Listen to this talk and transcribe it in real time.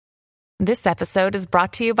This episode is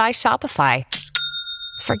brought to you by Shopify.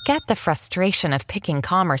 Forget the frustration of picking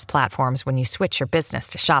commerce platforms when you switch your business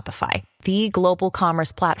to Shopify, the global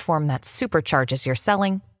commerce platform that supercharges your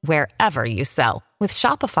selling wherever you sell. With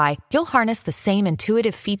Shopify, you'll harness the same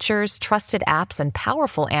intuitive features, trusted apps, and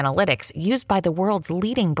powerful analytics used by the world's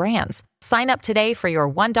leading brands. Sign up today for your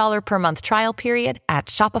 $1 per month trial period at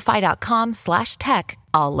shopify.com/tech,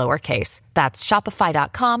 all lowercase. That's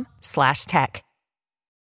shopify.com/tech.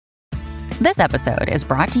 This episode is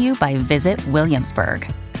brought to you by Visit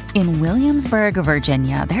Williamsburg. In Williamsburg,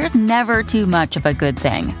 Virginia, there's never too much of a good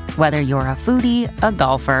thing. Whether you're a foodie, a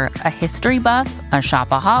golfer, a history buff, a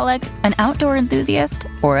shopaholic, an outdoor enthusiast,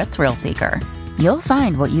 or a thrill seeker, you'll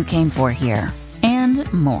find what you came for here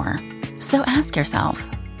and more. So ask yourself,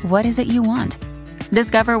 what is it you want?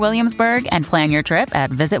 Discover Williamsburg and plan your trip at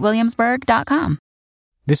visitwilliamsburg.com.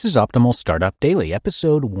 This is Optimal Startup Daily,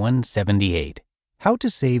 episode 178. How to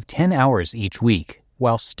save 10 hours each week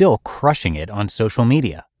while still crushing it on social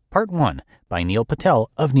media. Part 1 by Neil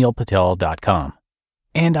Patel of neilpatel.com.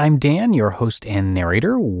 And I'm Dan, your host and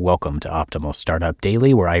narrator. Welcome to Optimal Startup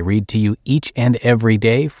Daily, where I read to you each and every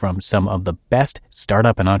day from some of the best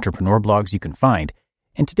startup and entrepreneur blogs you can find.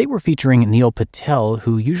 And today we're featuring Neil Patel,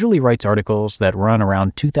 who usually writes articles that run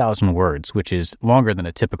around 2,000 words, which is longer than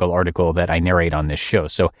a typical article that I narrate on this show.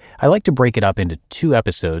 So I like to break it up into 2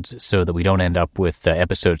 episodes so that we don't end up with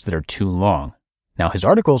episodes that are too long. Now, his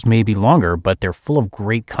articles may be longer, but they're full of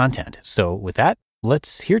great content. So with that,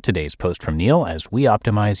 let's hear today's post from Neil as we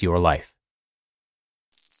optimize your life.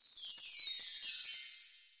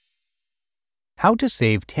 How to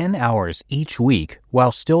save 10 hours each week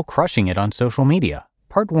while still crushing it on social media.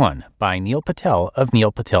 Part 1 by Neil Patel of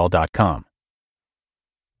neilpatel.com.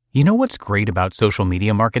 You know what's great about social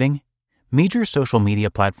media marketing? Major social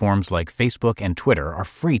media platforms like Facebook and Twitter are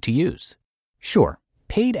free to use. Sure,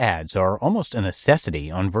 paid ads are almost a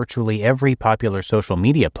necessity on virtually every popular social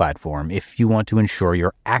media platform if you want to ensure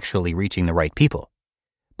you're actually reaching the right people.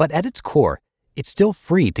 But at its core, it's still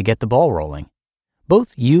free to get the ball rolling.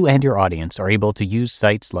 Both you and your audience are able to use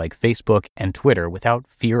sites like Facebook and Twitter without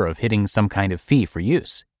fear of hitting some kind of fee for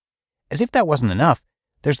use. As if that wasn't enough,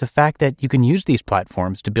 there's the fact that you can use these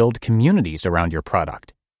platforms to build communities around your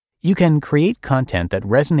product. You can create content that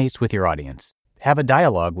resonates with your audience, have a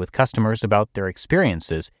dialogue with customers about their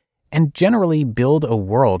experiences, and generally build a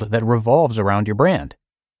world that revolves around your brand.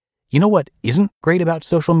 You know what isn't great about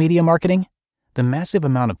social media marketing? The massive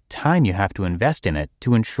amount of time you have to invest in it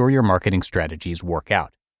to ensure your marketing strategies work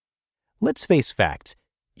out. Let's face facts.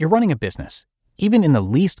 You're running a business. Even in the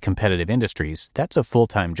least competitive industries, that's a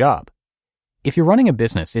full-time job. If you're running a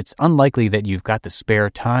business, it's unlikely that you've got the spare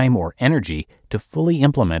time or energy to fully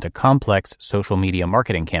implement a complex social media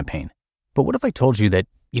marketing campaign. But what if I told you that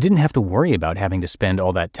you didn't have to worry about having to spend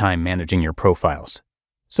all that time managing your profiles?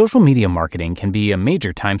 Social media marketing can be a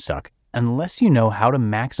major time suck unless you know how to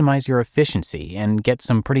maximize your efficiency and get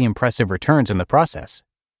some pretty impressive returns in the process.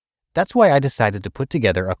 That's why I decided to put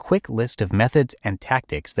together a quick list of methods and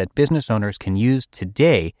tactics that business owners can use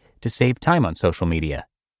today to save time on social media.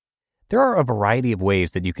 There are a variety of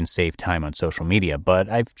ways that you can save time on social media, but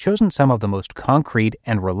I've chosen some of the most concrete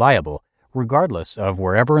and reliable, regardless of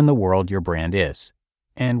wherever in the world your brand is.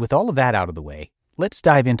 And with all of that out of the way, let's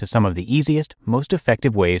dive into some of the easiest, most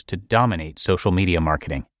effective ways to dominate social media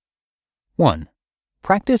marketing. 1.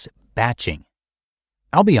 Practice batching.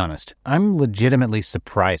 I'll be honest, I'm legitimately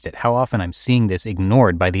surprised at how often I'm seeing this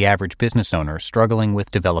ignored by the average business owner struggling with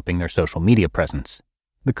developing their social media presence.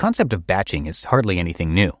 The concept of batching is hardly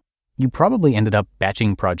anything new. You probably ended up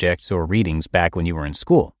batching projects or readings back when you were in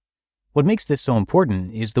school. What makes this so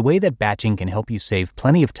important is the way that batching can help you save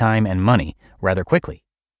plenty of time and money rather quickly.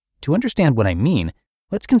 To understand what I mean,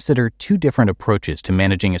 let's consider 2 different approaches to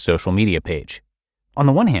managing a social media page. On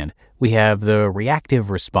the one hand, we have the reactive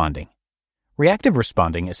responding. Reactive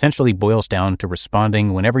responding essentially boils down to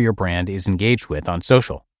responding whenever your brand is engaged with on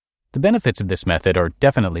social. The benefits of this method are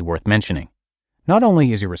definitely worth mentioning. Not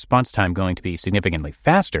only is your response time going to be significantly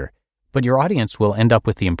faster, but your audience will end up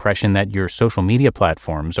with the impression that your social media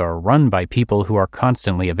platforms are run by people who are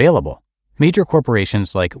constantly available. Major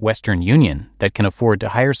corporations like Western Union that can afford to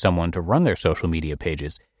hire someone to run their social media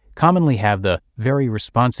pages commonly have the Very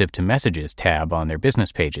Responsive to Messages tab on their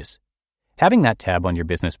business pages. Having that tab on your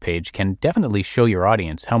business page can definitely show your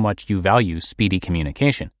audience how much you value speedy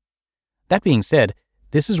communication. That being said,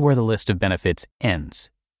 this is where the list of benefits ends.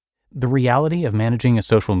 The reality of managing a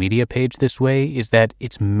social media page this way is that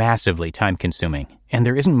it's massively time-consuming, and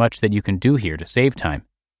there isn't much that you can do here to save time.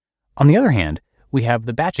 On the other hand, we have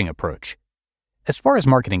the batching approach. As far as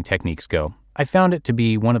marketing techniques go, I found it to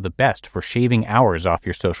be one of the best for shaving hours off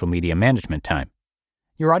your social media management time.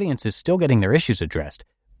 Your audience is still getting their issues addressed,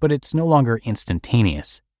 but it's no longer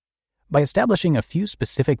instantaneous. By establishing a few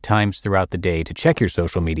specific times throughout the day to check your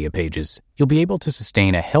social media pages, you'll be able to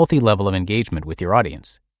sustain a healthy level of engagement with your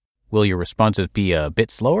audience. Will your responses be a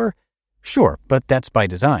bit slower? Sure, but that's by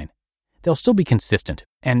design. They'll still be consistent,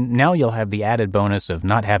 and now you'll have the added bonus of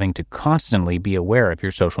not having to constantly be aware of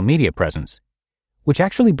your social media presence. Which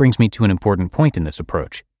actually brings me to an important point in this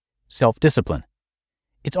approach: self-discipline.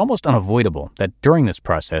 It's almost unavoidable that during this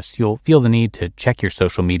process, you'll feel the need to check your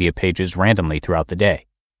social media pages randomly throughout the day.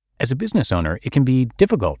 As a business owner, it can be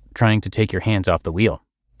difficult trying to take your hands off the wheel,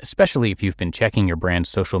 especially if you've been checking your brand's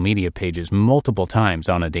social media pages multiple times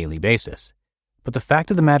on a daily basis. But the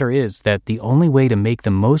fact of the matter is that the only way to make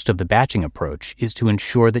the most of the batching approach is to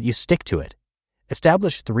ensure that you stick to it.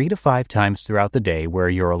 Establish 3 to 5 times throughout the day where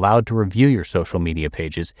you're allowed to review your social media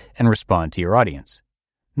pages and respond to your audience.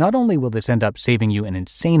 Not only will this end up saving you an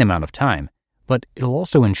insane amount of time, but it'll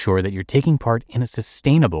also ensure that you're taking part in a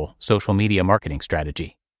sustainable social media marketing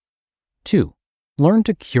strategy. 2. Learn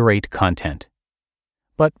to curate content.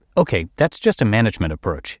 But okay, that's just a management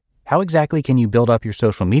approach. How exactly can you build up your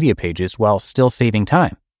social media pages while still saving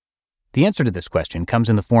time? The answer to this question comes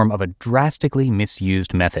in the form of a drastically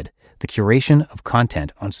misused method: the curation of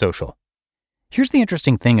content on social. Here's the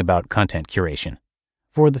interesting thing about content curation.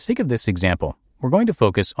 For the sake of this example, we're going to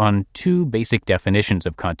focus on 2 basic definitions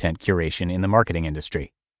of content curation in the marketing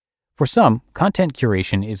industry. For some, content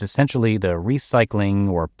curation is essentially the recycling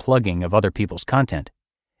or plugging of other people's content.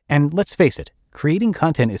 And let's face it, creating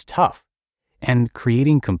content is tough. And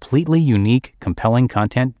creating completely unique, compelling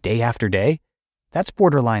content day after day, that's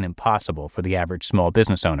borderline impossible for the average small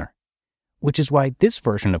business owner. Which is why this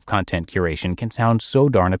version of content curation can sound so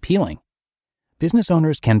darn appealing. Business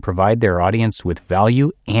owners can provide their audience with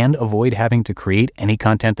value and avoid having to create any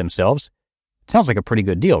content themselves. It sounds like a pretty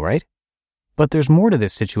good deal, right? But there's more to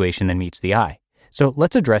this situation than meets the eye. So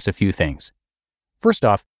let's address a few things. First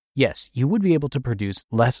off, yes, you would be able to produce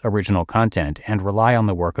less original content and rely on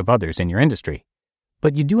the work of others in your industry.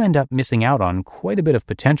 But you do end up missing out on quite a bit of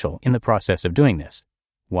potential in the process of doing this.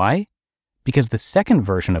 Why? Because the second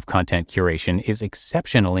version of content curation is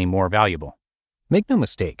exceptionally more valuable. Make no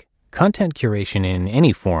mistake, content curation in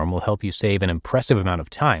any form will help you save an impressive amount of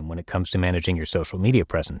time when it comes to managing your social media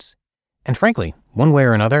presence. And frankly, one way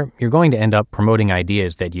or another, you're going to end up promoting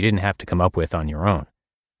ideas that you didn't have to come up with on your own.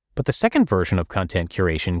 But the second version of content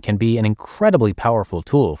curation can be an incredibly powerful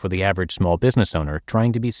tool for the average small business owner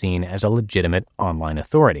trying to be seen as a legitimate online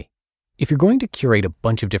authority. If you're going to curate a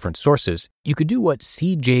bunch of different sources, you could do what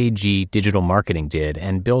CJG Digital Marketing did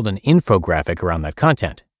and build an infographic around that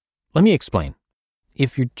content. Let me explain.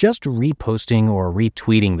 If you're just reposting or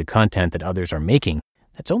retweeting the content that others are making,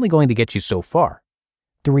 that's only going to get you so far.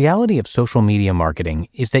 The reality of social media marketing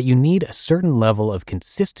is that you need a certain level of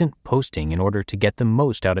consistent posting in order to get the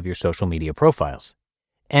most out of your social media profiles.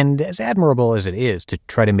 And as admirable as it is to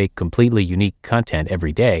try to make completely unique content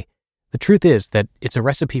every day, the truth is that it's a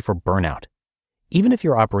recipe for burnout. Even if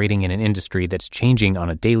you're operating in an industry that's changing on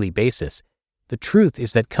a daily basis, the truth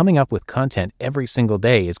is that coming up with content every single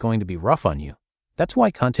day is going to be rough on you. That's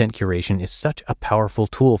why content curation is such a powerful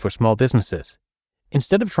tool for small businesses.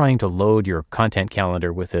 Instead of trying to load your content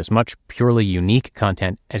calendar with as much purely unique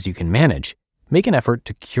content as you can manage, make an effort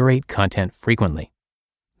to curate content frequently.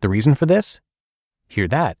 The reason for this? Hear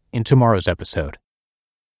that in tomorrow's episode.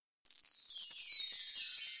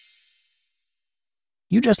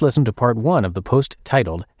 You just listened to part 1 of the post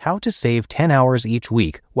titled How to Save 10 Hours Each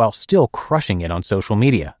Week While Still Crushing It on Social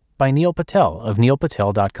Media by Neil Patel of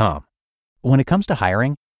neilpatel.com. When it comes to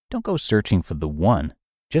hiring, don't go searching for the one.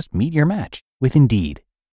 Just meet your match with Indeed.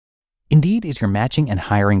 Indeed is your matching and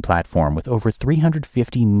hiring platform with over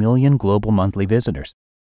 350 million global monthly visitors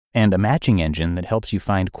and a matching engine that helps you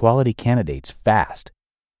find quality candidates fast.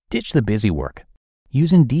 Ditch the busy work.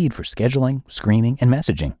 Use Indeed for scheduling, screening, and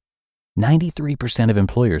messaging. 93% of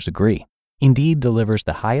employers agree. Indeed delivers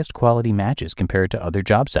the highest quality matches compared to other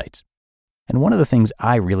job sites. And one of the things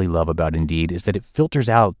I really love about Indeed is that it filters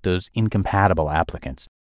out those incompatible applicants.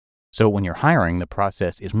 So when you're hiring, the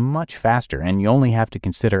process is much faster and you only have to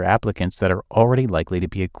consider applicants that are already likely to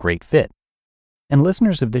be a great fit. And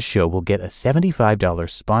listeners of this show will get a $75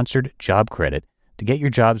 sponsored job credit to get your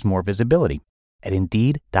jobs more visibility at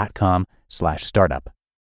Indeed.com/startup.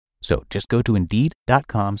 So just go to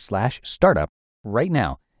Indeed.com/startup right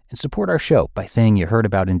now and support our show by saying you heard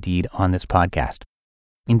about Indeed on this podcast.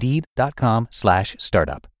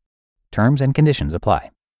 Indeed.com/startup. Terms and conditions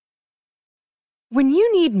apply. When you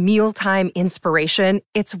need mealtime inspiration,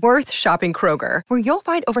 it's worth shopping Kroger, where you'll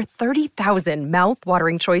find over 30,000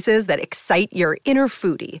 mouth-watering choices that excite your inner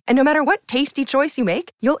foodie. And no matter what tasty choice you make,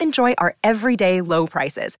 you'll enjoy our everyday low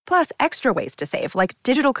prices, plus extra ways to save, like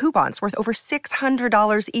digital coupons worth over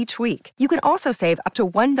 $600 each week. You can also save up to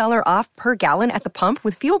 $1 off per gallon at the pump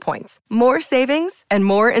with fuel points. More savings and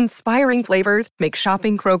more inspiring flavors make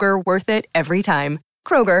shopping Kroger worth it every time.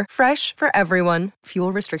 Kroger, fresh for everyone.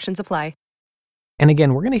 Fuel restrictions apply. And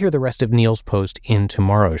again, we're going to hear the rest of Neil's post in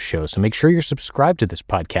tomorrow's show, so make sure you're subscribed to this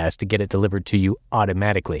podcast to get it delivered to you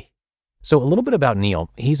automatically. So a little bit about Neil.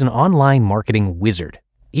 He's an online marketing wizard.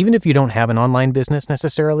 Even if you don't have an online business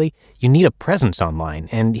necessarily, you need a presence online,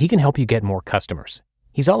 and he can help you get more customers.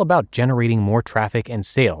 He's all about generating more traffic and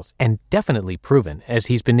sales, and definitely proven, as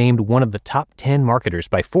he's been named one of the top 10 marketers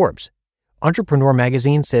by Forbes. Entrepreneur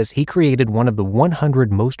magazine says he created one of the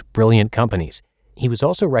 100 most brilliant companies. He was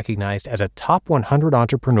also recognized as a top 100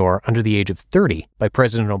 entrepreneur under the age of 30 by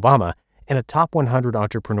President Obama and a top 100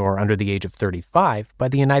 entrepreneur under the age of 35 by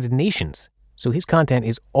the United Nations. So his content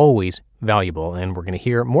is always valuable, and we're going to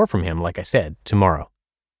hear more from him, like I said, tomorrow.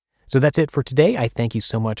 So that's it for today. I thank you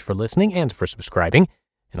so much for listening and for subscribing,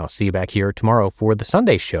 and I'll see you back here tomorrow for the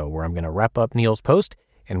Sunday show, where I'm going to wrap up Neil's post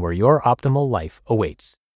and where your optimal life awaits.